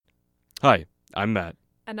Hi, I'm Matt.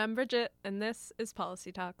 And I'm Bridget, and this is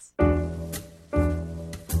Policy Talks.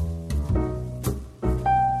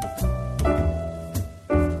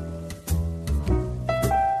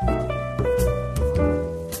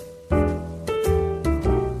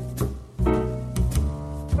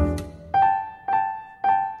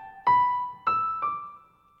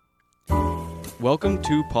 Welcome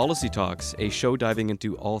to Policy Talks, a show diving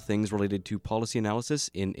into all things related to policy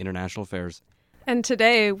analysis in international affairs. And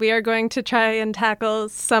today we are going to try and tackle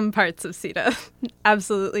some parts of CETA.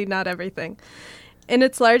 Absolutely not everything. In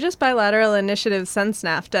its largest bilateral initiative since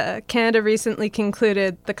NAFTA, Canada recently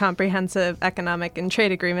concluded the Comprehensive Economic and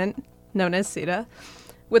Trade Agreement, known as CETA,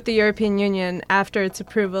 with the European Union after its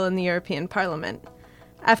approval in the European Parliament.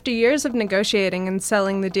 After years of negotiating and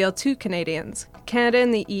selling the deal to Canadians, Canada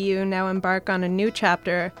and the EU now embark on a new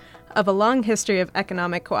chapter of a long history of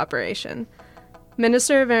economic cooperation.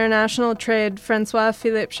 Minister of International Trade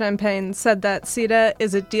François-Philippe Champagne said that CETA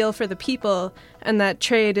is a deal for the people and that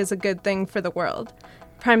trade is a good thing for the world.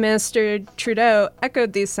 Prime Minister Trudeau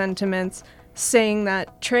echoed these sentiments, saying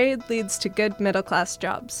that trade leads to good middle-class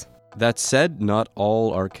jobs. That said, not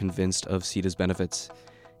all are convinced of CETA's benefits.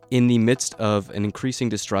 In the midst of an increasing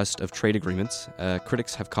distrust of trade agreements,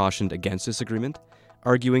 critics have cautioned against this agreement,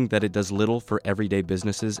 arguing that it does little for everyday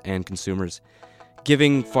businesses and consumers,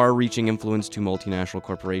 giving far-reaching influence to multinational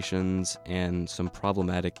corporations and some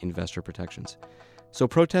problematic investor protections. So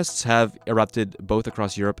protests have erupted both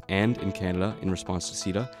across Europe and in Canada in response to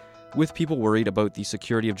CETA, with people worried about the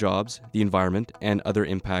security of jobs, the environment, and other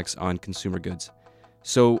impacts on consumer goods.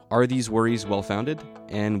 So are these worries well-founded?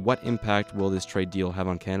 And what impact will this trade deal have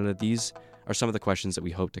on Canada? These are some of the questions that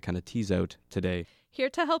we hope to kind of tease out today.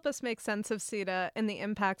 Here to help us make sense of CETA and the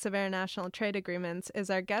impacts of international trade agreements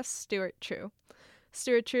is our guest, Stuart True.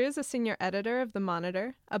 Stuart True is a senior editor of The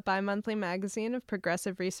Monitor, a bi-monthly magazine of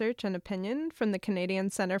progressive research and opinion from the Canadian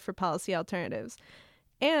Centre for Policy Alternatives,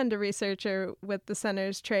 and a researcher with the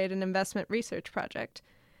Centre's Trade and Investment Research Project.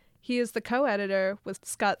 He is the co-editor with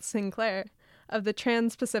Scott Sinclair of the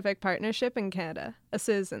Trans-Pacific Partnership in Canada, A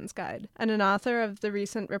Citizen's Guide, and an author of the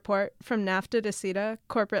recent report From NAFTA to CETA,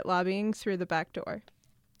 Corporate Lobbying Through the Back Door.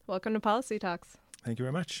 Welcome to Policy Talks. Thank you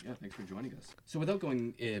very much. Yeah, thanks for joining us. So without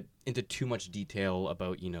going into too much detail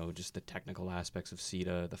about, just the technical aspects of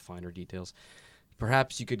CETA, the finer details,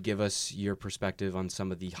 perhaps you could give us your perspective on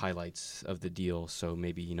some of the highlights of the deal. So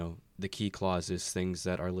maybe, the key clauses, things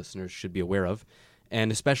that our listeners should be aware of,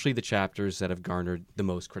 and especially the chapters that have garnered the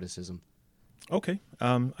most criticism. Okay,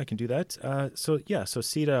 I can do that. So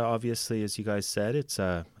CETA, obviously, as you guys said, it's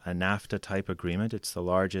a NAFTA-type agreement. It's the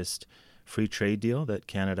largest free trade deal that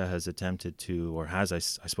Canada has attempted to, or has, I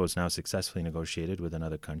suppose, now successfully negotiated with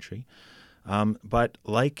another country. But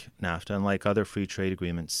like NAFTA and like other free trade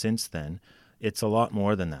agreements since then, it's a lot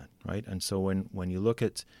more than that, right? And so when you look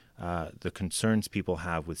at the concerns people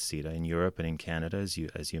have with CETA in Europe and in Canada, as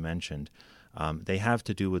you mentioned, they have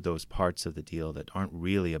to do with those parts of the deal that aren't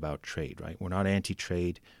really about trade, right? We're not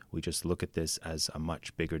anti-trade. We just look at this as a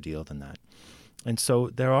much bigger deal than that. And so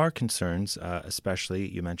there are concerns, especially,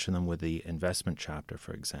 you mentioned them with the investment chapter,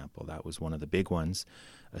 for example. That was one of the big ones,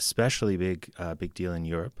 especially big deal in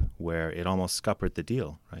Europe, where it almost scuppered the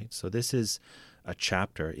deal, right? So this is a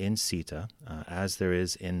chapter in CETA, as there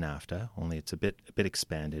is in NAFTA, only it's a bit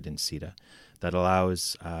expanded in CETA, that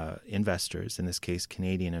allows investors, in this case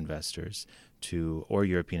Canadian investors, or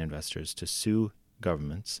European investors, to sue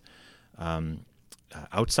governments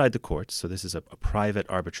outside the courts. So this is a private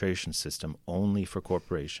arbitration system only for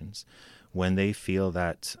corporations when they feel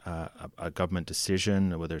that a government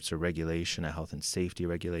decision, whether it's a regulation, a health and safety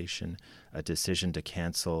regulation, a decision to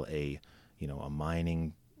cancel a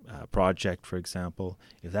mining project, for example,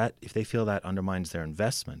 if they feel that undermines their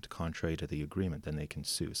investment contrary to the agreement, then they can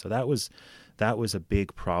sue. So that was a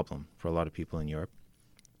big problem for a lot of people in Europe.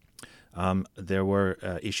 There were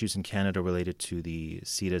issues in Canada related to the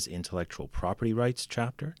CETA's intellectual property rights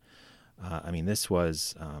chapter. This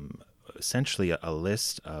was essentially a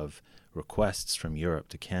list of requests from Europe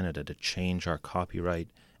to Canada to change our copyright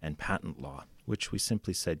and patent law, which we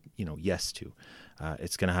simply said, yes to.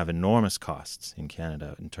 It's going to have enormous costs in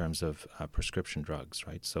Canada in terms of prescription drugs,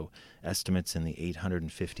 right? So estimates in the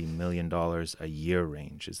 $850 million a year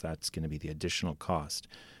range that's going to be the additional cost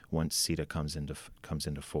once CETA comes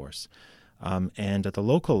into force. And at the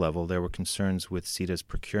local level, there were concerns with CETA's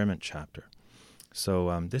procurement chapter.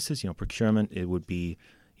 So this is, procurement. It would be,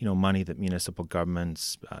 money that municipal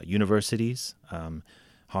governments, universities,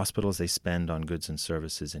 hospitals, they spend on goods and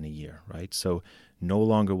services in a year, right? So no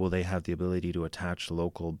longer will they have the ability to attach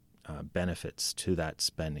local benefits to that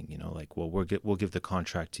spending. Like, well, we'll give the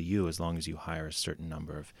contract to you as long as you hire a certain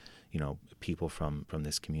number of, people from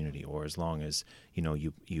this community, or as long as,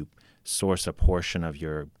 you source a portion of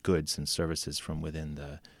your goods and services from within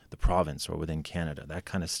the province or within Canada. That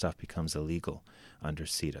kind of stuff becomes illegal under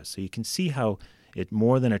CETA. So you can see how it,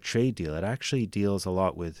 more than a trade deal, it actually deals a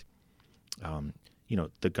lot with,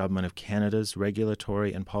 the government of Canada's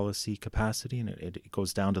regulatory and policy capacity, and it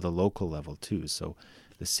goes down to the local level too. So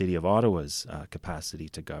the City of Ottawa's capacity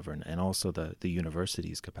to govern, and also the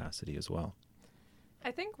university's capacity as well.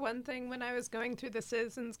 I think one thing when I was going through the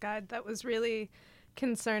Citizens Guide that was really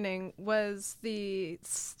concerning was the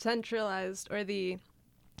centralized, or the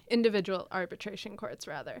individual arbitration courts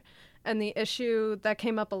rather, and the issue that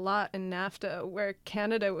came up a lot in NAFTA, where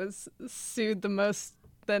Canada was sued the most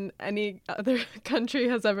than any other country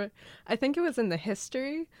has ever. I think it was in the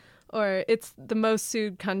history, or it's the most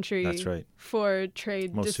sued country. That's right. For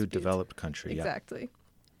trade most disputes. sued developed country. Exactly.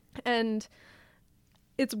 Yeah. And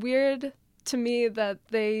it's weird to me that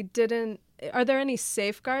they didn't. Are there any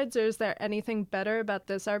safeguards, or is there anything better about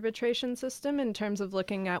this arbitration system in terms of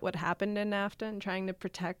looking at what happened in NAFTA and trying to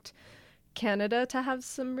protect Canada to have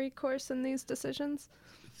some recourse in these decisions?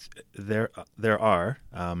 There are.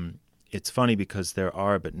 It's funny because there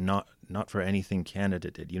are, but not for anything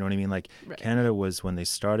Canada did. You know what I mean? Like, right. Canada was, when they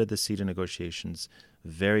started the CETA negotiations,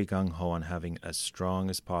 very gung-ho on having as strong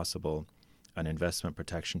as possible an investment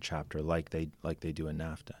protection chapter like they do in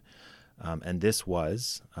NAFTA. And this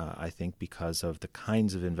was, I think, because of the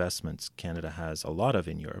kinds of investments Canada has a lot of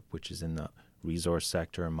in Europe, which is in the resource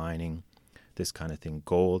sector, mining, this kind of thing.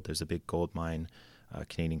 Gold, there's a big gold mine a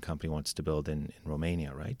Canadian company wants to build in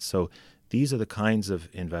Romania, right? So these are the kinds of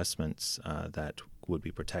investments that would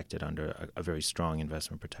be protected under a very strong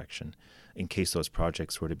investment protection in case those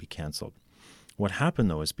projects were to be canceled. What happened,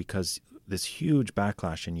 though, is because this huge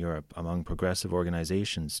backlash in Europe among progressive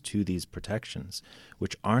organizations to these protections,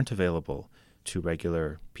 which aren't available to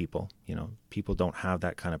regular people. People don't have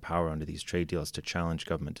that kind of power under these trade deals to challenge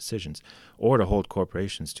government decisions or to hold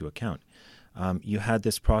corporations to account. You had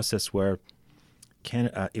this process where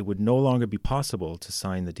it would no longer be possible to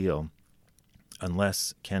sign the deal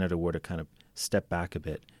unless Canada were to kind of step back a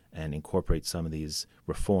bit and incorporate some of these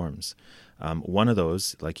reforms. One of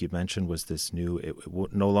those, like you mentioned, was this new, it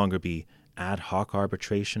would no longer be ad hoc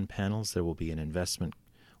arbitration panels. There will be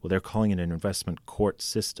they're calling it an investment court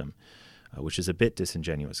system, which is a bit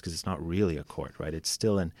disingenuous because it's not really a court, right? It's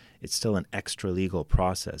still an extra legal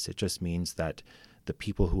process. It just means that the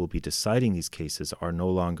people who will be deciding these cases are no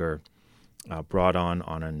longer brought on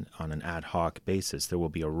an ad hoc basis. There will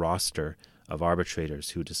be a roster of arbitrators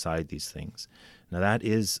who decide these things. Now that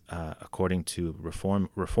is, according to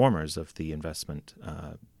reformers of the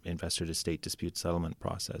investor-to-state dispute settlement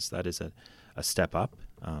process, that is a step up.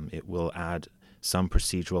 It will add some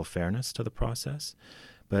procedural fairness to the process.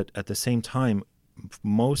 But at the same time,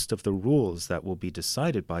 most of the rules that will be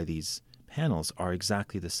decided by these panels are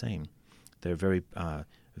exactly the same. They're very,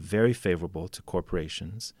 very favorable to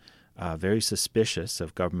corporations, very suspicious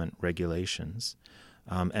of government regulations.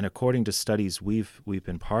 And according to studies we've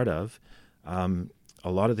been part of, a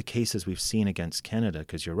lot of the cases we've seen against Canada,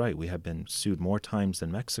 because you're right, we have been sued more times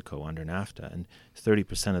than Mexico under NAFTA, and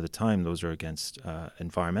 30% of the time those are against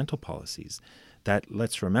environmental policies that,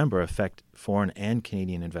 let's remember, affect foreign and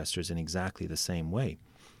Canadian investors in exactly the same way.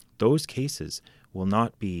 Those cases will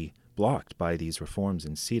not be blocked by these reforms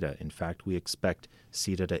in CETA. In fact, we expect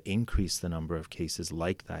CETA to increase the number of cases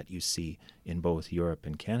like that you see in both Europe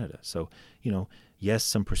and Canada. So, yes,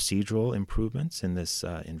 some procedural improvements in this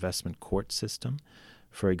investment court system.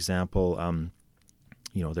 For example,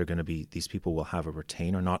 they're going to be, these people will have a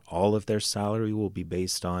retainer. Not all of their salary will be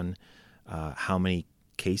based on how many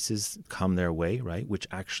cases come their way, right? Which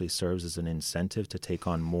actually serves as an incentive to take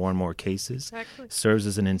on more and more cases. Exactly. Serves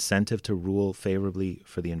as an incentive to rule favorably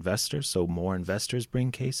for the investors, so more investors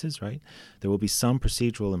bring cases, right? There will be some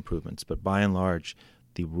procedural improvements, but by and large,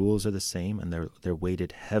 the rules are the same, and they're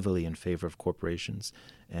weighted heavily in favor of corporations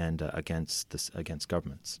and against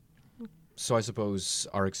governments. So I suppose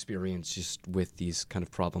our experience just with these kind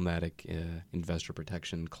of problematic investor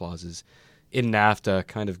protection clauses in NAFTA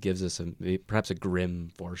kind of gives us perhaps a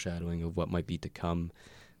grim foreshadowing of what might be to come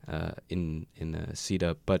in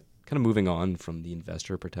CETA. But kind of moving on from the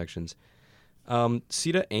investor protections,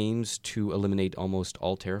 CETA aims to eliminate almost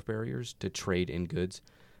all tariff barriers to trade in goods.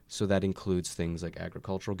 So that includes things like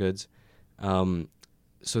agricultural goods.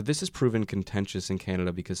 So this has proven contentious in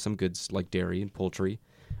Canada because some goods like dairy and poultry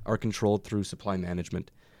are controlled through supply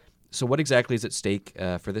management. So what exactly is at stake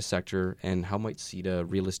for this sector, and how might CETA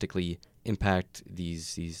realistically impact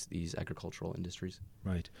these agricultural industries?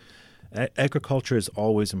 Right. Agriculture is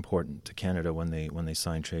always important to Canada when they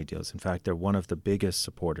sign trade deals. In fact, they're one of the biggest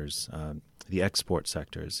supporters. The export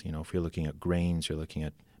sectors, if you're looking at grains, you're looking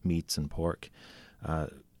at meats and pork,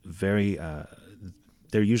 they're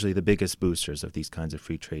usually the biggest boosters of these kinds of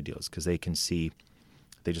free trade deals because they can see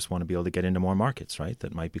they just want to be able to get into more markets, right,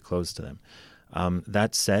 that might be closed to them.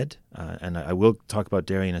 That said, and I will talk about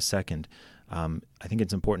dairy in a second, I think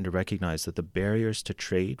it's important to recognize that the barriers to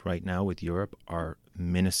trade right now with Europe are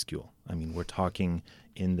minuscule. I mean, we're talking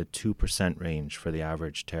in the 2% range for the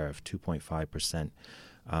average tariff, 2.5%.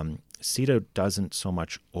 CETA doesn't so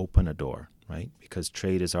much open a door, right? Because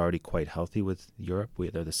trade is already quite healthy with Europe.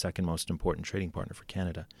 They're the second most important trading partner for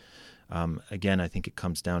Canada. Again, I think it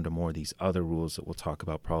comes down to more of these other rules that we'll talk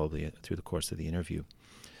about probably through the course of the interview.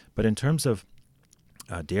 But in terms of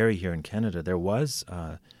dairy here in Canada, there was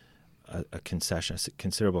a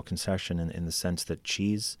considerable concession in the sense that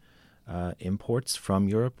cheese imports from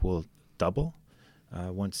Europe will double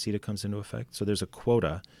once CETA comes into effect. So there's a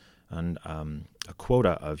quota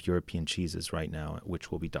of European cheeses right now,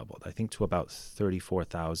 which will be doubled. I think to about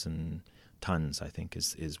 34,000 tons, I think,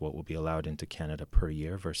 is what will be allowed into Canada per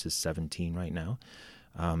year versus 17 right now.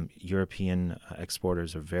 European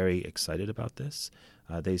exporters are very excited about this.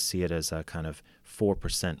 They see it as a kind of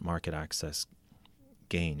 4% market access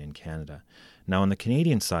gain in Canada. Now, on the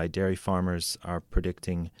Canadian side, dairy farmers are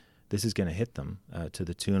predicting this is going to hit them to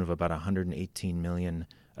the tune of about $118 million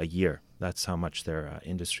a year. That's how much their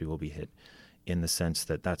industry will be hit, in the sense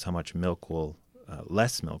that that's how much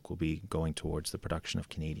less milk will be going towards the production of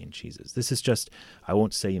Canadian cheeses. This is just, I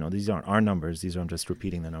won't say, these aren't our numbers. I'm just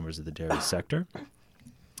repeating the numbers of the dairy sector.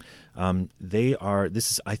 I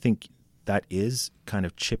think that is kind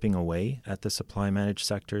of chipping away at the supply managed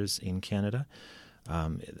sectors in Canada.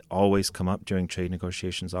 Always come up during trade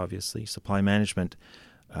negotiations, obviously. Supply management,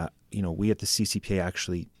 we at the CCPA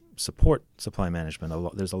actually support supply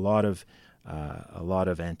management. There's a lot of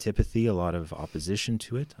antipathy, a lot of opposition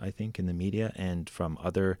to it, I think, in the media and from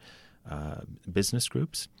other business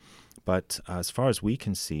groups. But as far as we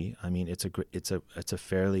can see, I mean, it's a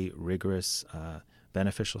fairly rigorous,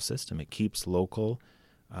 beneficial system. It keeps local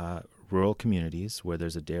rural communities where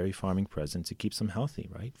there's a dairy farming presence, it keeps them healthy,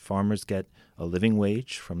 right? Farmers get a living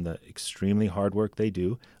wage from the extremely hard work they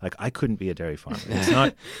do. Like, I couldn't be a dairy farmer.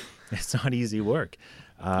 It's not easy work.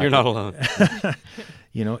 You're not alone.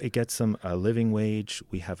 It gets them a living wage.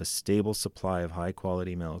 We have a stable supply of high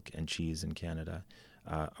quality milk and cheese in Canada.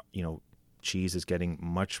 Cheese is getting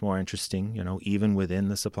much more interesting, even within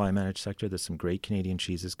the supply managed sector. There's some great Canadian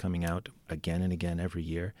cheeses coming out again and again every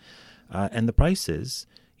year. And the prices,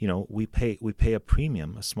 we pay a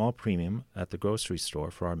premium, a small premium at the grocery store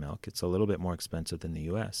for our milk. It's a little bit more expensive than the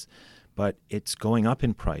U.S., but it's going up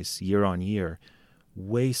in price year on year,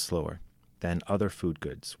 way slower than other food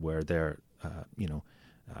goods where they're,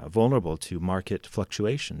 vulnerable to market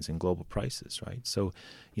fluctuations in global prices, right? So,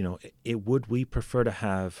 what would we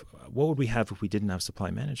have if we didn't have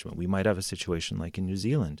supply management? We might have a situation like in New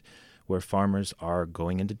Zealand where farmers are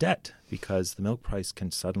going into debt because the milk price can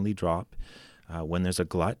suddenly drop when there's a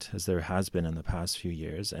glut, as there has been in the past few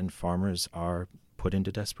years, and farmers are put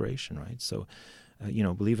into desperation, right? So,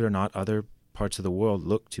 believe it or not, other parts of the world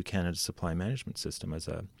look to Canada's supply management system as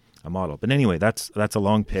a model. But anyway, that's a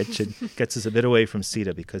long pitch. It gets us a bit away from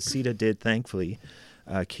CETA because CETA did, thankfully,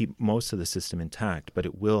 keep most of the system intact, but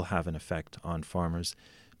it will have an effect on farmers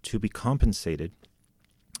to be compensated,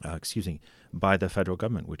 by the federal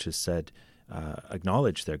government, which has said,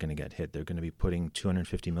 acknowledge they're going to get hit. They're going to be putting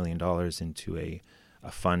 $250 million into a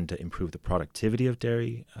fund to improve the productivity of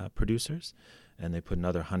dairy producers, and they put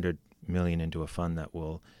another $100 million into a fund that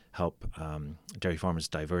will help dairy farmers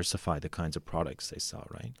diversify the kinds of products they sell,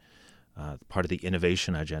 right? Part of the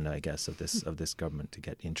innovation agenda, I guess, of this government to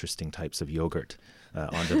get interesting types of yogurt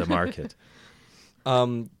onto the market.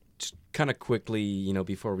 Just kind of quickly,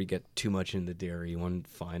 before we get too much into dairy, one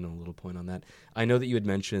final little point on that. I know that you had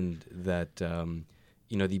mentioned that,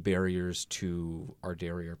 the barriers to our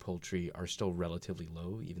dairy or poultry are still relatively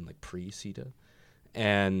low, even like pre-CETA.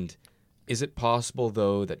 And is it possible,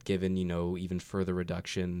 though, that given, even further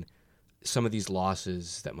reduction, some of these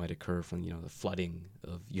losses that might occur from, the flooding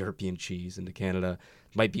of European cheese into Canada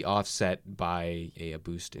might be offset by a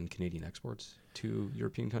boost in Canadian exports to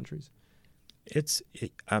European countries?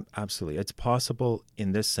 Absolutely. It's possible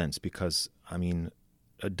in this sense because,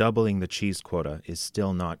 doubling the cheese quota is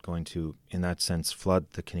still not going to, in that sense, flood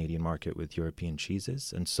the Canadian market with European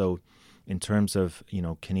cheeses. And so in terms of,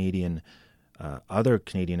 other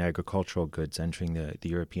Canadian agricultural goods entering the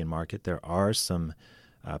European market, there are some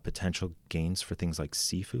potential gains for things like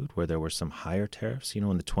seafood, where there were some higher tariffs,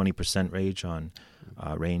 in the 20%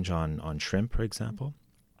 range on shrimp, for example,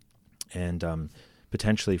 and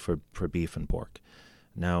potentially for beef and pork.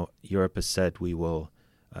 Now, Europe has said we will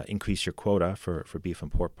increase your quota for beef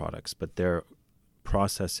and pork products, but they're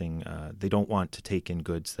processing, they don't want to take in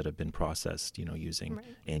goods that have been processed, using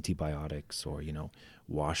antibiotics or,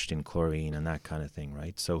 washed in chlorine and that kind of thing,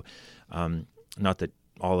 right? So not that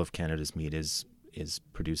all of Canada's meat is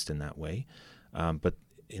produced in that way, but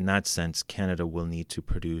in that sense, Canada will need to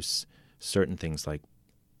produce certain things like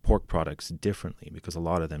pork products differently because a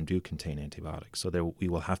lot of them do contain antibiotics. So we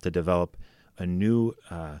will have to develop a new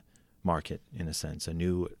market, in a sense, a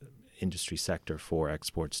new industry sector for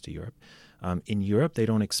exports to Europe. In Europe, they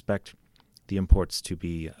don't expect the imports to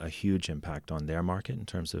be a huge impact on their market in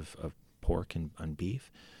terms of pork and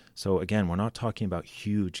beef. So again, we're not talking about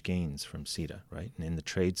huge gains from CETA, right? And in the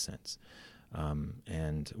trade sense.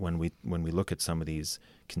 And when we look at some of these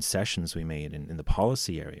concessions we made in the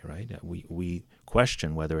policy area, right, we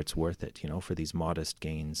question whether it's worth it, for these modest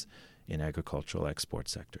gains in agricultural export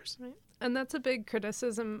sectors. Right. And that's a big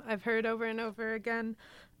criticism I've heard over and over again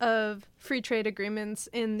of free trade agreements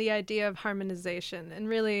in the idea of harmonization. And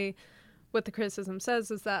really what the criticism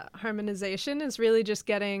says is that harmonization is really just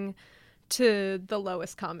getting to the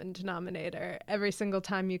lowest common denominator every single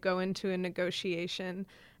time you go into a negotiation.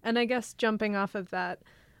 And I guess jumping off of that,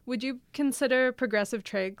 would you consider progressive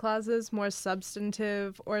trade clauses more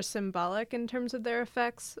substantive or symbolic in terms of their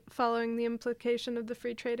effects following the implication of the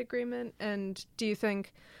free trade agreement? And do you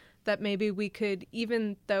think that maybe we could,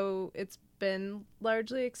 even though it's been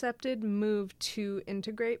largely accepted, move to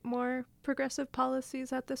integrate more progressive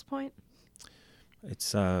policies at this point?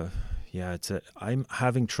 I'm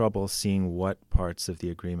having trouble seeing what parts of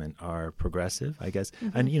the agreement are progressive, I guess.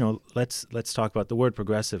 Mm-hmm. And let's talk about the word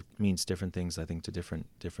progressive means different things, I think, to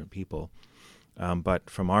different people. But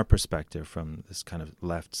from our perspective, from this kind of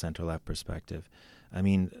center-left perspective, I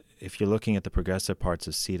mean, if you're looking at the progressive parts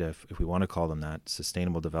of CETA, if we want to call them that,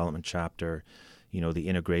 Sustainable Development Chapter, the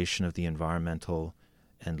integration of the environmental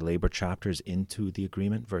and labor chapters into the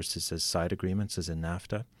agreement versus as side agreements as in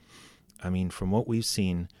NAFTA. I mean, from what we've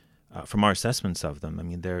seen, from our assessments of them, I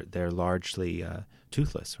mean, they're largely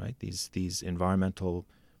toothless, right? These environmental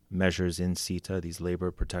measures in CETA, these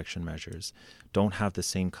labor protection measures, don't have the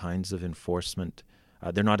same kinds of enforcement.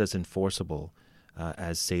 They're not as enforceable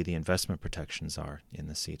as, say, the investment protections are in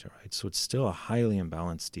the CETA, right? So it's still a highly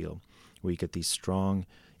imbalanced deal where you get these strong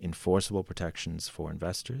enforceable protections for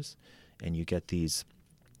investors, and you get these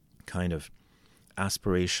kind of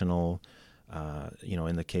aspirational,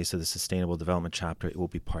 in the case of the Sustainable Development Chapter, it will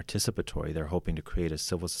be participatory. They're hoping to create a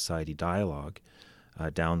civil society dialogue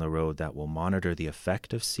down the road that will monitor the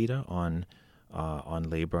effect of CETA on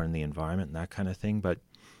labor and the environment and that kind of thing. But,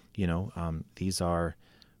 these are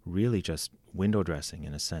really just window dressing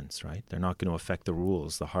in a sense, right? They're not going to affect the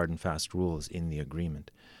rules, the hard and fast rules in the agreement.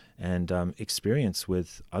 And experience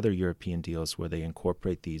with other European deals where they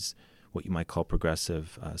incorporate these what you might call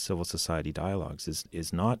progressive civil society dialogues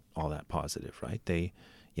is not all that positive, right? They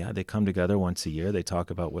come together once a year, they talk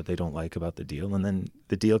about what they don't like about the deal, and then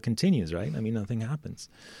the deal continues, right? I mean, nothing happens.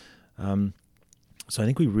 So I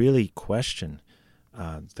think we really question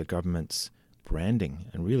the government's branding,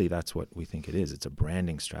 and really that's what we think it is. It's a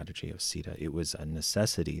branding strategy of CETA. It was a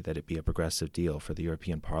necessity that it be a progressive deal for the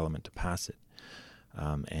European Parliament to pass it.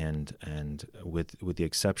 And with the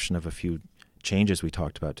exception of a few changes we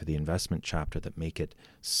talked about to the investment chapter that make it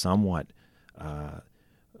somewhat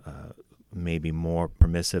maybe more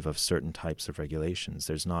permissive of certain types of regulations,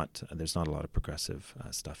 there's not a lot of progressive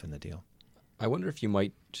stuff in the deal. I wonder if you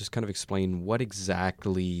might just kind of explain what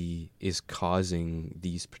exactly is causing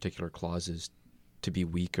these particular clauses to be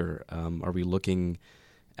weaker. Are we looking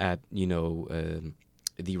at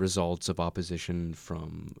the results of opposition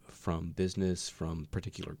from business, from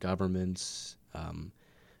particular governments?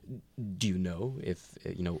 Do you know if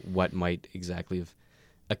what might exactly have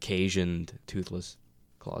occasioned toothless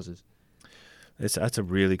clauses? That's a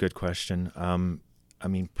really good question. I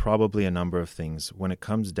mean, probably a number of things. When it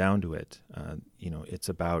comes down to it, it's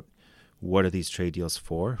about what are these trade deals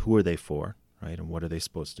for? Who are they for, right? And what are they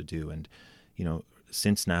supposed to do? And,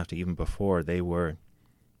 since NAFTA, even before, they were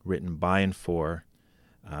written by and for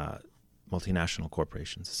multinational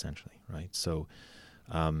corporations, essentially, right? So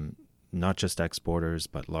not just exporters,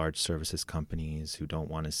 but large services companies who don't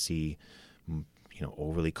want to see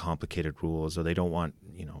overly complicated rules, or they don't want,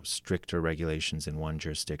 stricter regulations in one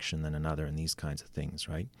jurisdiction than another, and these kinds of things,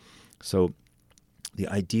 right? So the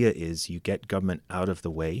idea is you get government out of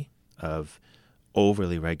the way of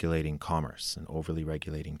overly regulating commerce and overly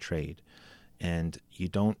regulating trade. And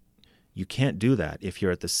you can't do that if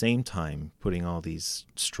you're at the same time putting all these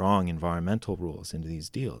strong environmental rules into these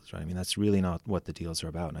deals, right? I mean, that's really not what the deals are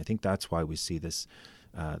about. And I think that's why we see this,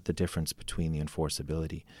 the difference between the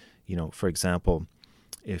enforceability. For example,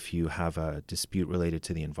 if you have a dispute related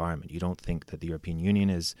to the environment, you don't think that the European Union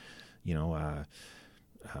is,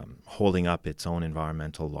 holding up its own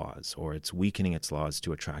environmental laws, or it's weakening its laws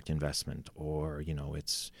to attract investment, or,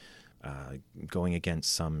 it's going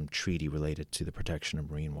against some treaty related to the protection of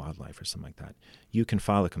marine wildlife or something like that. You can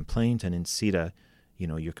file a complaint, and in CETA,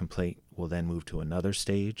 your complaint will then move to another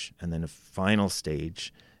stage, and then a final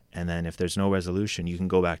stage, and then if there's no resolution, you can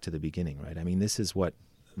go back to the beginning, right? I mean, this is what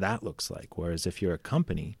that looks like. Whereas if you're a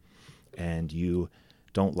company and you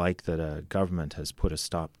don't like that a government has put a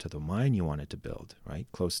stop to the mine you wanted to build, right,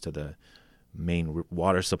 close to the main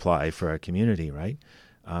water supply for a community, right,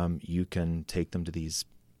 you can take them to these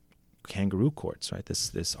kangaroo courts, right,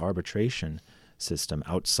 this arbitration system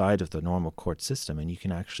outside of the normal court system, and you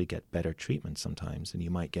can actually get better treatment sometimes, and you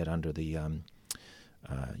might get under the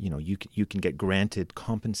you can get granted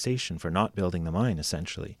compensation for not building the mine,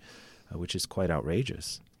 essentially, which is quite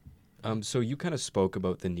outrageous. So you kind of spoke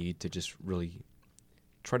about the need to just really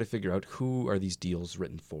try to figure out who are these deals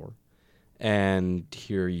written for, and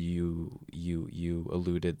here you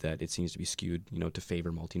alluded that it seems to be skewed, to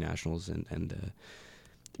favor multinationals and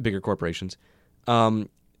bigger corporations,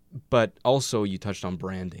 but also you touched on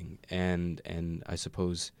branding, and I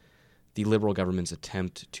suppose the Liberal government's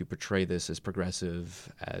attempt to portray this as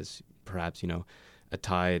progressive, as perhaps a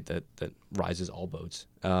tide that rises all boats.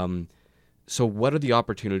 So what are the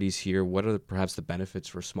opportunities here? What are perhaps the benefits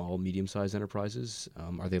for small, medium-sized enterprises?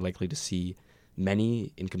 Are they likely to see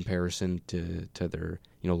many in comparison to their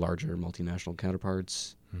larger multinational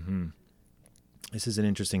counterparts? Mm-hmm. This is an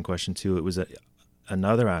interesting question too. It was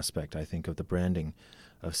another aspect, I think, of the branding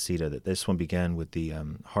of CETA, that this one began with the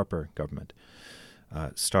Harper government.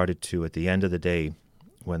 Started to, at the end of the day,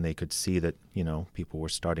 when they could see that people were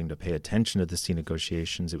starting to pay attention to the CETA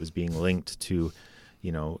negotiations, it was being linked to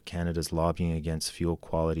Canada's lobbying against fuel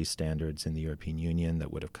quality standards in the European Union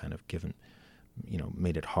that would have kind of given,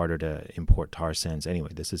 made it harder to import tar sands. Anyway,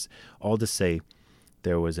 this is all to say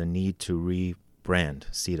there was a need to rebrand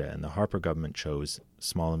CETA, and the Harper government chose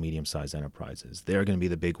small and medium-sized enterprises. They're going to be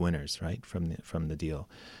the big winners, right, from the deal.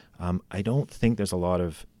 I don't think there's a lot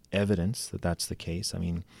of evidence that that's the case. I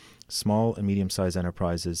mean, small and medium-sized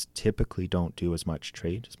enterprises typically don't do as much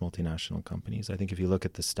trade as multinational companies. I think if you look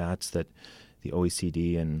at the stats that the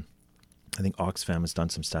OECD, and I think Oxfam has done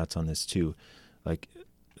some stats on this too, like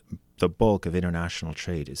the bulk of international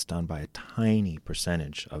trade is done by a tiny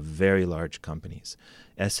percentage of very large companies.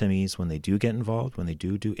 SMEs, when they do get involved, when they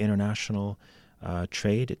do international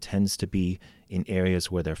trade, it tends to be in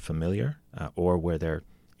areas where they're familiar or where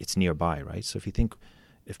it's nearby, right? So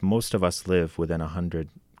if most of us live within 100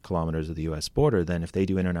 kilometers of the U.S. border, then if they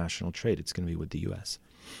do international trade, it's going to be with the U.S.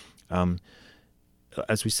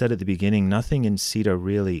 As we said at the beginning, nothing in CETA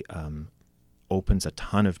really opens a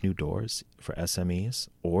ton of new doors for SMEs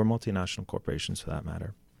or multinational corporations, for that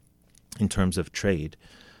matter, in terms of trade.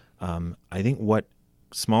 I think what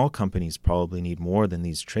small companies probably need more than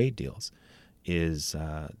these trade deals is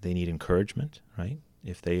they need encouragement, right?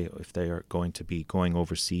 If they are going to be going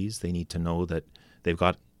overseas, they need to know that they've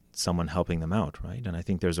got someone helping them out, right? And I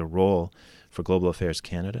think there's a role for Global Affairs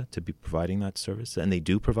Canada to be providing that service, and they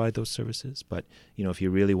do provide those services. But if you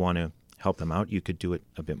really want to help them out, you could do it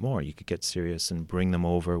a bit more. You could get serious and bring them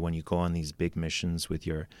over when you go on these big missions with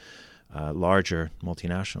your larger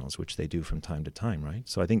multinationals, which they do from time to time, right?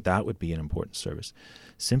 So I think that would be an important service.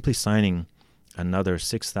 Simply signing another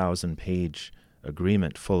 6,000-page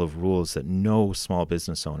agreement full of rules that no small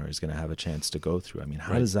business owner is going to have a chance to go through. I mean,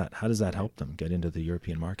 how does that help them get into the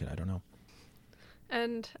European market? I don't know.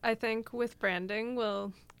 And I think with branding,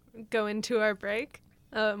 we'll go into our break.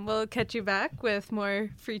 We'll catch you back with more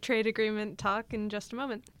free trade agreement talk in just a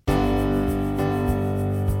moment.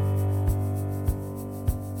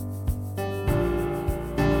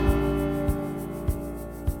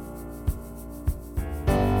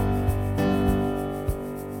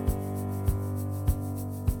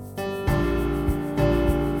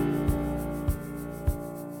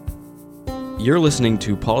 You're listening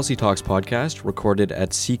to Policy Talks podcast, recorded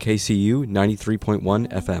at CKCU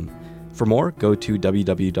 93.1 FM. For more, go to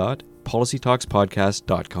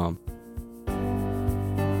www.policytalkspodcast.com.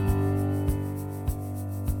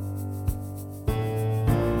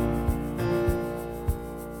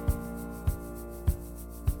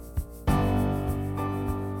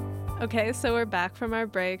 Okay, so we're back from our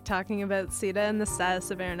break talking about CETA and the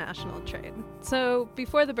status of international trade. So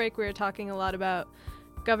before the break, we were talking a lot about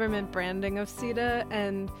government branding of CETA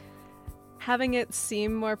and having it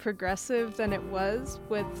seem more progressive than it was,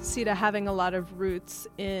 with CETA having a lot of roots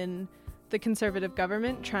in the conservative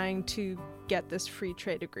government trying to get this free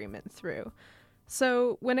trade agreement through.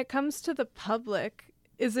 So when it comes to the public,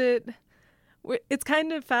 it's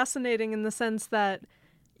kind of fascinating in the sense that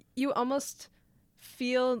you almost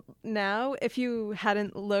feel now, if you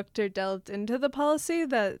hadn't looked or delved into the policy,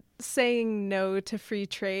 that saying no to free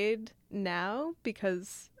trade now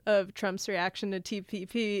because of Trump's reaction to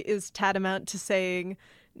TPP is tantamount to saying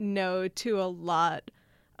no to a lot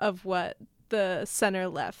of what the center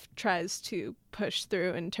left tries to push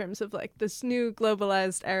through in terms of like this new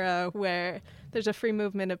globalized era where there's a free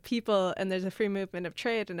movement of people and there's a free movement of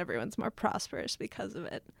trade and everyone's more prosperous because of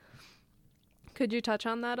it. Could you touch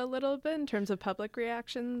on that a little bit in terms of public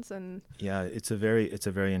reactions? And yeah, it's a very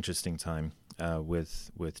interesting time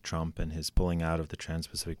with Trump and his pulling out of the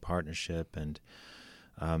Trans-Pacific Partnership, and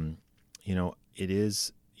it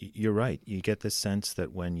is. You're right. You get the sense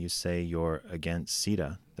that when you say you're against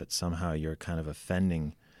CETA, that somehow you're kind of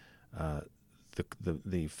offending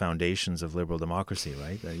the foundations of liberal democracy,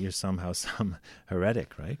 right? That you're somehow some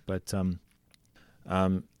heretic, right? But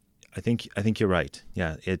I think you're right.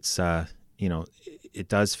 Yeah, it's it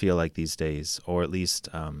does feel like these days, or at least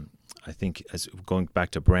I think, as going back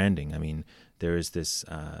to branding, I mean, there is this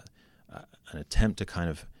an attempt to kind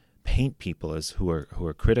of paint people as who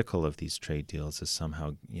are critical of these trade deals as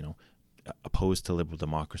somehow opposed to liberal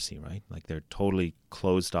democracy, right? Like they're totally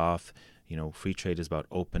closed off. Free trade is about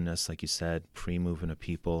openness, like you said, free movement of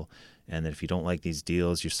people, and that if you don't like these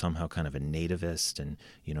deals, you're somehow kind of a nativist, and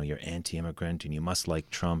you're anti-immigrant, and you must like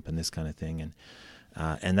Trump and this kind of thing,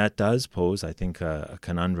 and that does pose, I think, a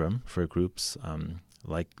conundrum for groups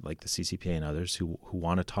like the CCPA and others who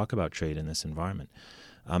want to talk about trade in this environment.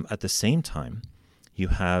 At the same time, you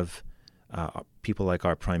have people like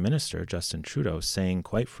our Prime Minister, Justin Trudeau, saying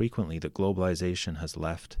quite frequently that globalization has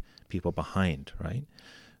left people behind, right?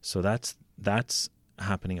 So that's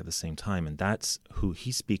happening at the same time, and that's who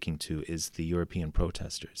he's speaking to, is the European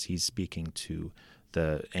protesters. He's speaking to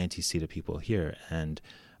the anti-CETA people here, and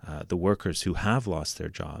the workers who have lost their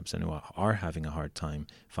jobs and who are having a hard time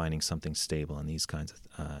finding something stable in these kinds of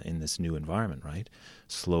in this new environment, right?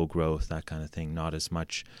 Slow growth, that kind of thing, not as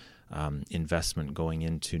much investment going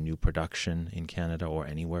into new production in Canada or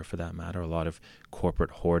anywhere for that matter. A lot of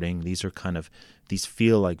corporate hoarding. These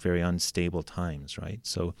feel like very unstable times, right?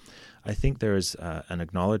 So I think there is an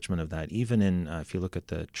acknowledgement of that. Even in, if you look at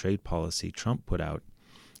the trade policy Trump put out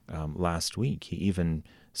last week, he even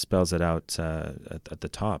spells it out at the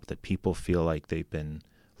top that people feel like they've been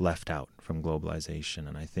left out from globalization.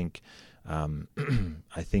 And I think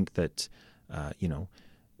that,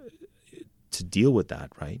 to deal with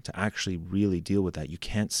that, right, to actually really deal with that, you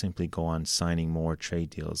can't simply go on signing more trade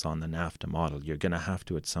deals on the NAFTA model. You're going to have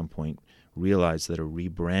to at some point realize that a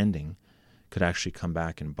rebranding could actually come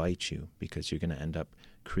back and bite you, because you're going to end up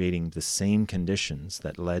creating the same conditions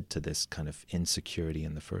that led to this kind of insecurity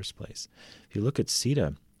in the first place. If you look at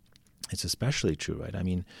CETA, it's especially true, right? I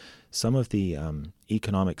mean, some of the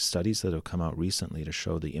economic studies that have come out recently to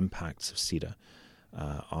show the impacts of CETA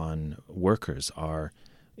on workers are,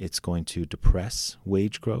 it's going to depress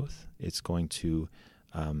wage growth. It's going to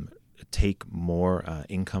take more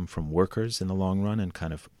income from workers in the long run and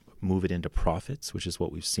kind of move it into profits, which is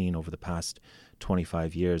what we've seen over the past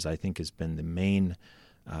 25 years, I think has been the main,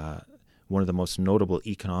 one of the most notable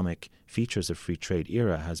economic features of free trade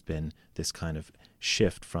era has been this kind of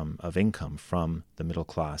shift of income from the middle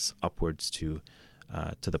class upwards to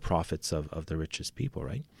the profits of the richest people,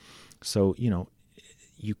 right? So,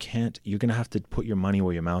 you're going to have to put your money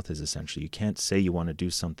where your mouth is, essentially. You can't say you want to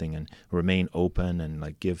do something and remain open and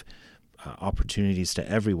like give opportunities to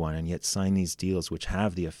everyone and yet sign these deals which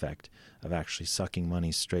have the effect of actually sucking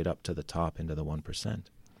money straight up to the top into the 1%.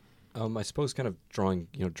 I suppose kind of drawing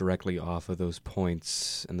directly off of those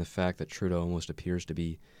points and the fact that Trudeau almost appears to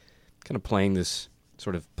be kind of playing this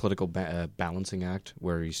sort of political balancing act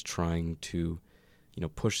where he's trying to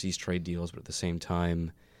push these trade deals, but at the same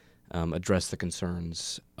time address the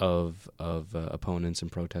concerns of opponents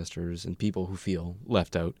and protesters and people who feel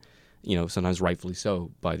left out, sometimes rightfully so,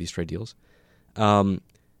 by these trade deals.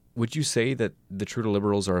 Would you say that the Trudeau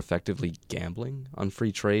Liberals are effectively gambling on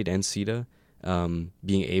free trade and CETA,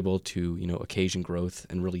 being able to occasion growth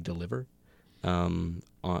and really deliver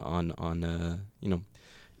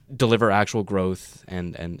deliver actual growth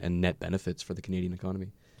and net benefits for the Canadian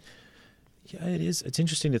economy? Yeah, it is. It's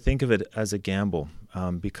interesting to think of it as a gamble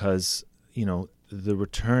because, the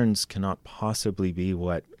returns cannot possibly be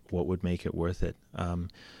what would make it worth it.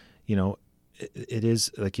 It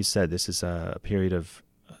is, like you said, this is a period of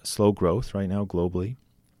slow growth right now globally.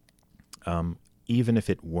 Even if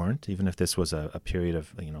it weren't, even if this was a period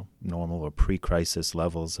of normal or pre-crisis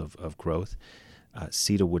levels of growth,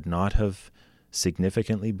 CETA would not have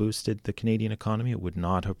significantly boosted the Canadian economy. It would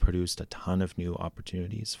not have produced a ton of new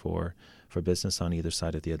opportunities for business on either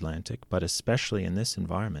side of the Atlantic. But especially in this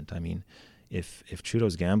environment, I mean, if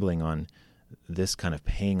Trudeau's gambling on this kind of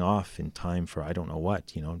paying off in time for I don't know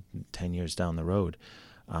what, 10 years down the road,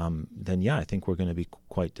 then I think we're going to be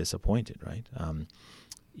quite disappointed, right?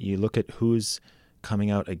 You look at who's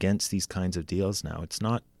coming out against these kinds of deals now. It's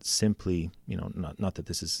not simply, not that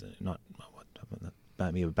this is not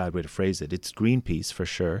maybe a bad way to phrase it. It's Greenpeace for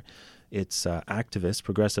sure. It's activists,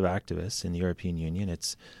 progressive activists in the European Union.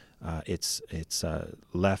 It's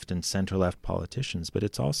left and center-left politicians, but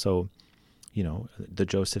it's also, the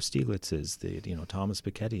Joseph Stieglitzes, the Thomas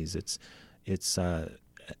Piketty's. It's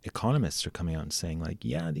economists are coming out and saying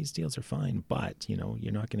these deals are fine, but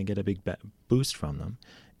you're not going to get a big boost from them,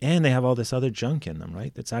 and they have all this other junk in them,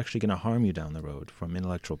 right? That's actually going to harm you down the road, from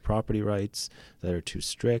intellectual property rights that are too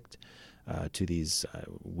strict, to these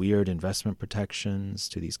weird investment protections,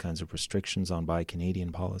 to these kinds of restrictions on Buy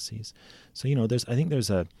Canadian policies. So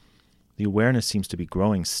the awareness seems to be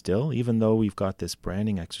growing still, even though we've got this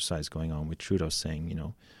branding exercise going on with Trudeau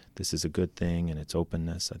saying, this is a good thing and it's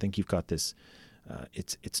openness. I think you've got this.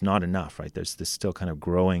 It's not enough, right? There's this still kind of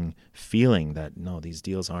growing feeling that no, these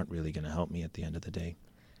deals aren't really going to help me at the end of the day.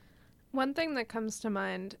 One thing that comes to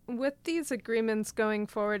mind, with these agreements going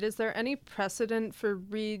forward, is there any precedent for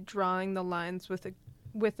redrawing the lines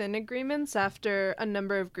within agreements after a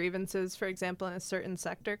number of grievances, for example, in a certain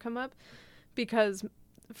sector come up? Because,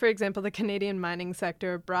 for example, the Canadian mining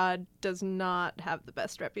sector abroad does not have the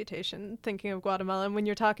best reputation, thinking of Guatemala. And when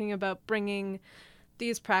you're talking about bringing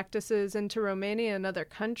these practices into Romania and other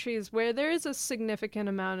countries where there is a significant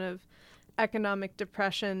amount of economic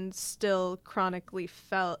depression still chronically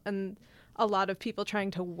felt, and a lot of people trying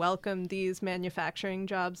to welcome these manufacturing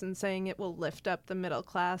jobs and saying it will lift up the middle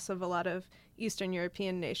class of a lot of Eastern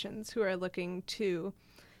European nations who are looking to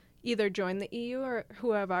either join the EU or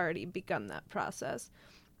who have already begun that process.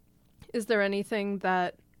 Are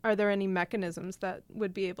there any mechanisms that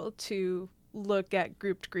would be able to look at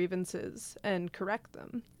grouped grievances and correct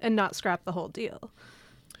them and not scrap the whole deal?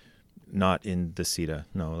 Not in the CETA,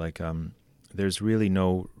 no. There's really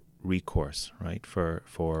no recourse, right,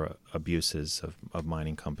 for abuses of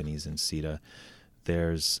mining companies in CETA.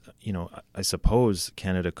 There's, I suppose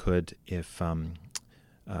Canada could, if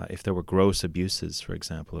there were gross abuses, for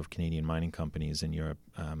example, of Canadian mining companies in Europe,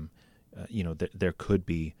 there could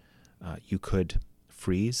be, you could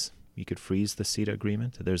freeze the CETA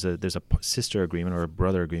agreement. There's a sister agreement or a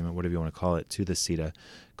brother agreement, whatever you want to call it, to the CETA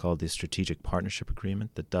called the Strategic Partnership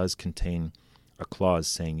Agreement that does contain a clause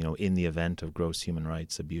saying, in the event of gross human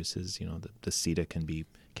rights abuses, the CETA can be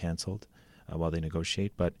canceled while they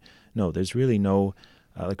negotiate. But no, there's really no,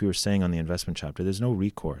 like we were saying on the investment chapter, there's no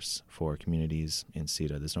recourse for communities in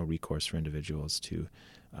CETA. There's no recourse for individuals to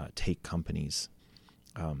take companies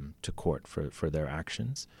to court for their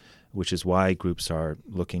actions, which is why groups are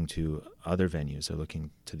looking to other venues. They're looking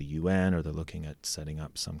to the UN, or they're looking at setting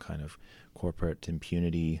up some kind of corporate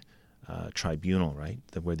impunity tribunal, right,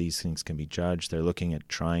 where these things can be judged. They're looking at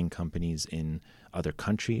trying companies in other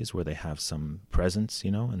countries where they have some presence,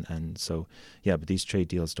 and so, but these trade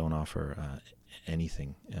deals don't offer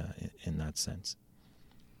anything in that sense.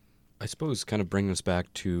 I suppose kind of bringing us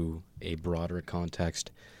back to a broader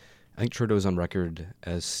context, I think Trudeau's on record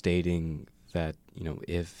as stating that,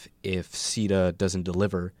 if CETA doesn't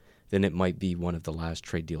deliver, then it might be one of the last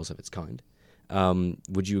trade deals of its kind.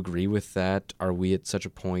 Would you agree with that? Are we at such a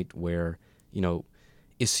point where,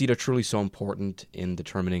 is CETA truly so important in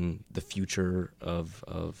determining the future of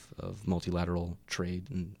multilateral trade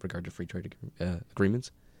in regard to free trade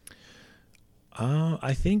agreements?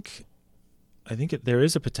 I think there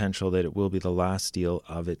is a potential that it will be the last deal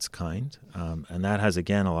of its kind, and that has,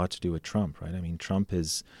 again, a lot to do with Trump, right? I mean, Trump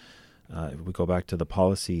is, if we go back to the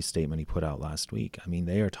policy statement he put out last week, I mean,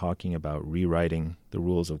 they are talking about rewriting the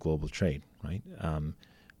rules of global trade, right,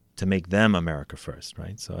 to make them America first,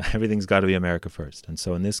 right? So everything's got to be America first. And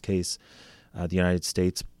so in this case, the United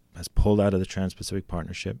States has pulled out of the Trans-Pacific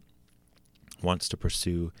Partnership, wants to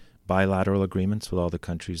pursue bilateral agreements with all the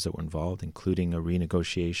countries that were involved, including a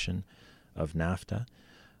renegotiation of NAFTA.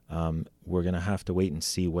 We're going to have to wait and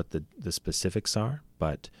see what the specifics are,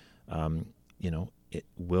 but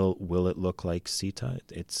will it look like CETA?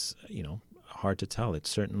 It's hard to tell. It's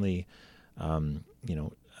certainly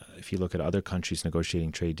if you look at other countries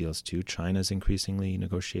negotiating trade deals too, China's increasingly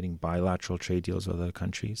negotiating bilateral trade deals with other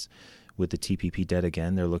countries. With the TPP debt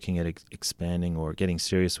again, they're looking at expanding or getting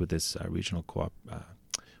serious with this regional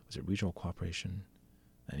regional cooperation?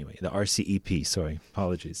 Anyway, the RCEP, sorry,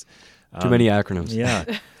 apologies. Too many acronyms.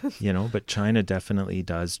 Yeah, but China definitely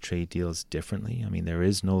does trade deals differently. I mean, there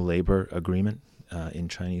is no labor agreement in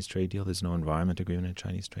Chinese trade deal. There's no environment agreement in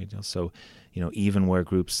Chinese trade deal. So, even where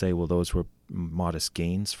groups say, well, those were modest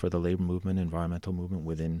gains for the labor movement, environmental movement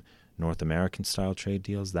within North American style trade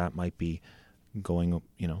deals, that might be going,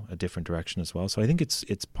 a different direction as well. So I think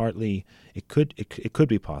it's partly, it could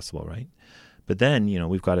be possible, right? But then,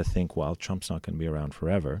 we've got to think, well, Trump's not going to be around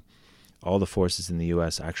forever. All the forces in the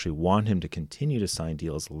U.S. actually want him to continue to sign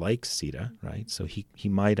deals like CETA, right? So he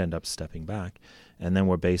might end up stepping back. And then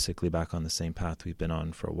we're basically back on the same path we've been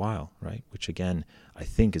on for a while, right? Which, again, I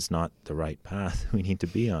think is not the right path we need to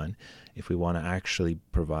be on if we want to actually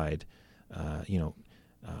provide,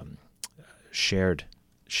 shared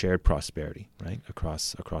prosperity, right,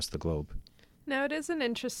 across the globe. Now, it is an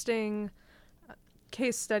interesting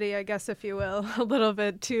case study, I guess, if you will, a little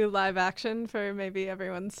bit too live action for maybe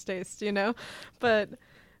everyone's taste, But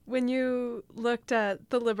when you looked at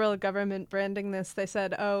the Liberal government branding this, they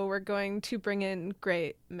said, oh, we're going to bring in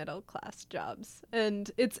great middle-class jobs. And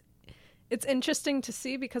it's interesting to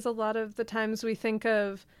see because a lot of the times we think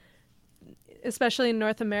of, especially in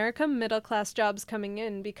North America, middle-class jobs coming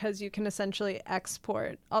in because you can essentially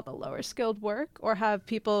export all the lower-skilled work or have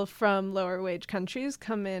people from lower-wage countries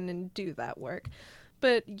come in and do that work.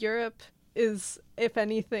 But Europe is, if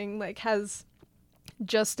anything, has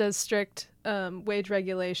just as strict wage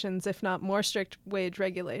regulations, if not more strict wage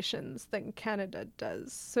regulations than Canada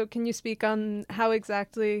does. So can you speak on how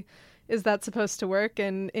exactly is that supposed to work?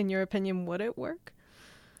 And in your opinion, would it work?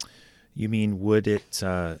 You mean would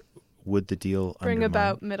the deal bring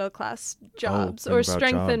about middle-class jobs or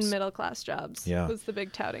strengthen middle-class jobs? Yeah. Was the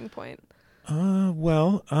big touting point.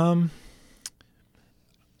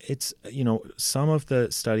 It's, some of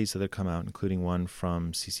the studies that have come out, including one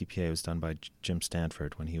from CCPA, was done by Jim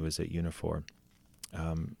Stanford when he was at Unifor.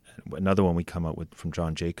 Another one we come up with from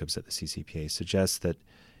John Jacobs at the CCPA suggests that,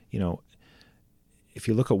 if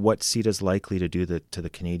you look at what CETA is likely to do to the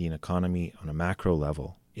Canadian economy on a macro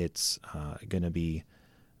level, it's going to be,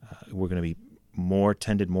 we're going to be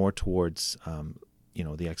tended more towards,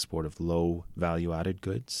 the export of low value-added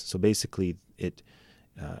goods. So basically,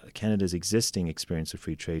 Canada's existing experience of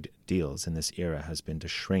free trade deals in this era has been to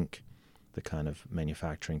shrink the kind of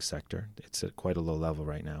manufacturing sector. It's at quite a low level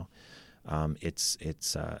right now. It's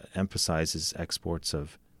emphasizes exports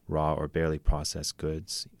of raw or barely processed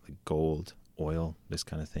goods, like gold, oil, this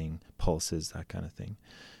kind of thing, pulses, that kind of thing.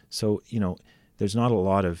 So, there's not a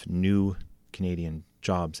lot of new Canadian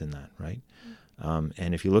jobs in that, right?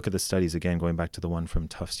 And if you look at the studies, again, going back to the one from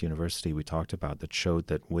Tufts University we talked about that showed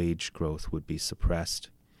that wage growth would be suppressed,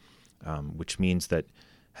 which means that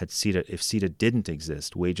if CETA didn't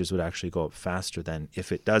exist, wages would actually go up faster than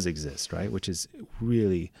if it does exist, right? Which is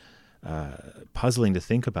really puzzling to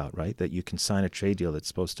think about, right? That you can sign a trade deal that's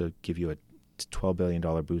supposed to give you a $12 billion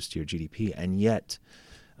boost to your GDP, and yet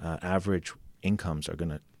average incomes are going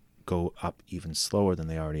to go up even slower than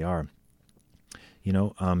they already are.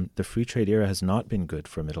 The free trade era has not been good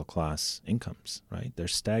for middle-class incomes, right? They're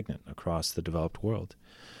stagnant across the developed world.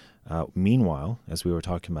 Meanwhile, as we were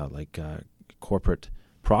talking about, corporate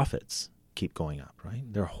profits keep going up, right?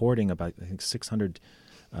 They're hoarding about, I think, $600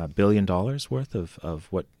 billion worth of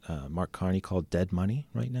what Mark Carney called dead money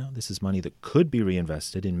right now. This is money that could be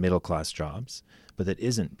reinvested in middle-class jobs, but that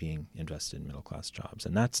isn't being invested in middle-class jobs.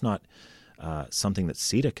 And that's not something that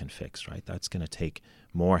CETA can fix, right? That's going to take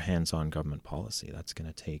more hands-on government policy. That's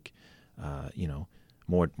going to take,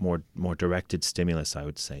 more directed stimulus, I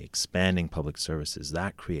would say, expanding public services.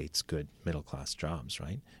 That creates good middle-class jobs,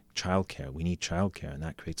 right? Childcare, we need childcare, and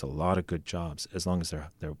that creates a lot of good jobs as long as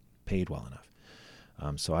they're paid well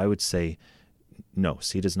enough. So I would say, no,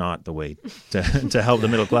 CETA is not the way to help the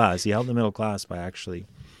middle class. You help the middle class by actually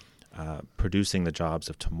producing the jobs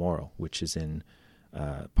of tomorrow, which is in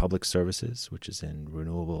public services, which is in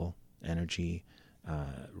renewable energy,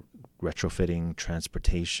 retrofitting,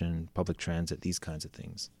 transportation, public transit, these kinds of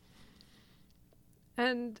things.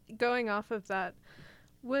 And going off of that,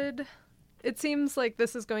 it seems like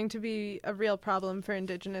this is going to be a real problem for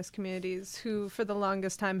Indigenous communities who for the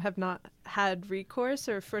longest time have not had recourse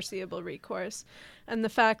or foreseeable recourse. And the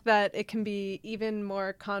fact that it can be even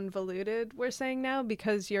more convoluted, we're saying now,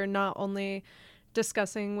 because you're not only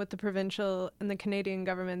discussing with the provincial and the Canadian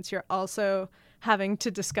governments, you're also having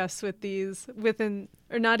to discuss with these within,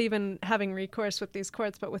 or not even having recourse with these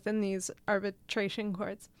courts, but within these arbitration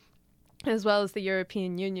courts, as well as the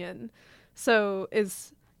European Union. So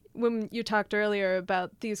when you talked earlier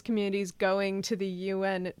about these communities going to the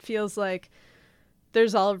UN, it feels like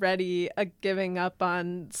there's already a giving up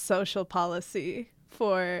on social policy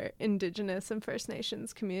for Indigenous and First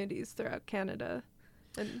Nations communities throughout Canada.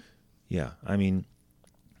 And the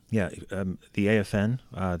AFN,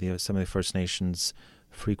 the Assembly of First Nations,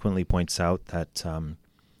 frequently points out that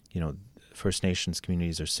First Nations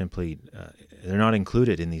communities are simply they're not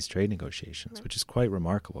included in these trade negotiations, right, which is quite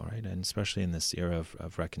remarkable, right? And especially in this era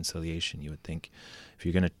of reconciliation, you would think if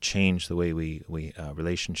you're going to change the way we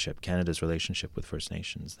Canada's relationship with First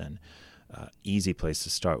Nations, then easy place to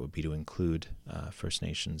start would be to include First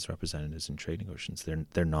Nations representatives in trade negotiations.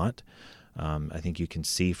 They're not. I think you can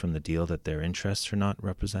see from the deal that their interests are not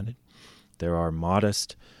represented. There are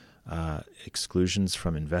modest exclusions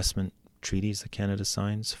from investment treaties that Canada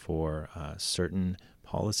signs for certain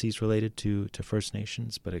policies related to First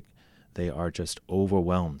Nations, but they are just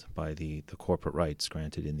overwhelmed by the corporate rights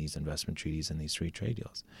granted in these investment treaties and these free trade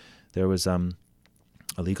deals. There was a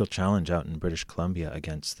legal challenge out in British Columbia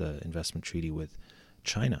against the investment treaty with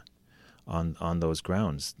China on those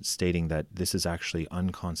grounds, stating that this is actually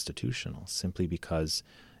unconstitutional simply because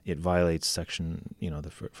it violates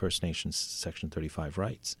the First Nations Section 35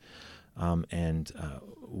 rights. And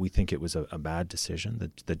we think it was a bad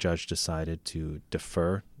decision. The judge decided to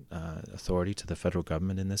defer authority to the federal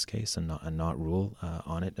government in this case and not rule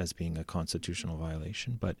on it as being a constitutional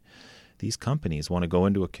violation. But these companies want to go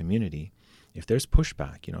into a community. If there's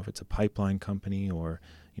pushback, if it's a pipeline company or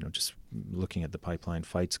just looking at the pipeline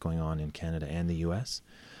fights going on in Canada and the U.S.,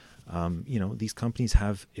 these companies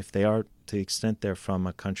have, if they are, to the extent they're from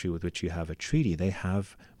a country with which you have a treaty, they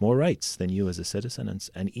have more rights than you as a citizen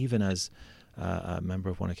and even as a member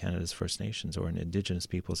of one of Canada's First Nations or an Indigenous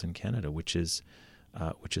peoples in Canada, which is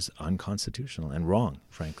unconstitutional and wrong,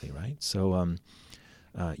 frankly, right? So,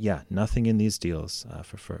 nothing in these deals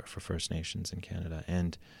for First Nations in Canada.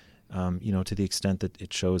 And, to the extent that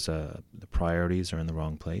it shows the priorities are in the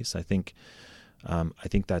wrong place, I think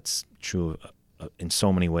that's true in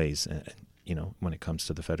so many ways. When it comes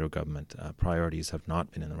to the federal government, priorities have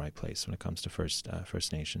not been in the right place when it comes to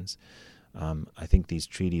First Nations. I think these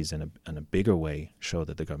treaties in a bigger way show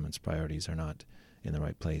that the government's priorities are not in the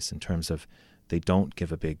right place in terms of they don't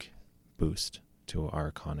give a big boost to our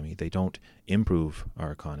economy. They don't improve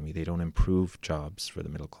our economy. They don't improve jobs for the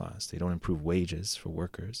middle class. They don't improve wages for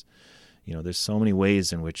workers. There's so many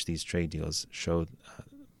ways in which these trade deals show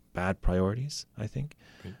bad priorities, I think.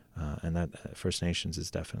 Right. And that First Nations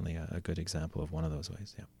is definitely a good example of one of those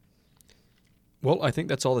ways, yeah. Well, I think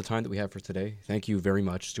that's all the time that we have for today. Thank you very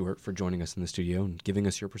much, Stuart, for joining us in the studio and giving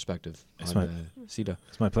us your perspective on CETA.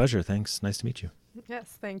 It's my pleasure. Thanks. Nice to meet you.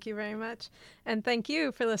 Yes, thank you very much. And thank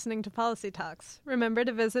you for listening to Policy Talks. Remember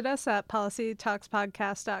to visit us at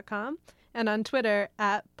policytalkspodcast.com and on Twitter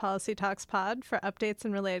at PolicyTalksPod for updates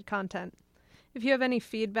and related content. If you have any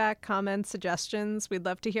feedback, comments, suggestions, we'd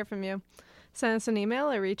love to hear from you. Send us an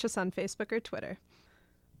email or reach us on Facebook or Twitter.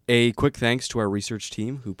 A quick thanks to our research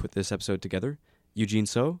team who put this episode together: Eugene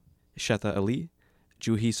So, Shetha Ali,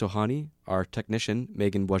 Juhi Sohani, our technician,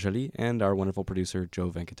 Megan Boisjali, and our wonderful producer, Joe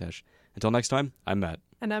Venkatesh. Until next time, I'm Matt.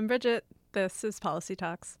 And I'm Bridget. This is Policy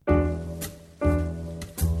Talks.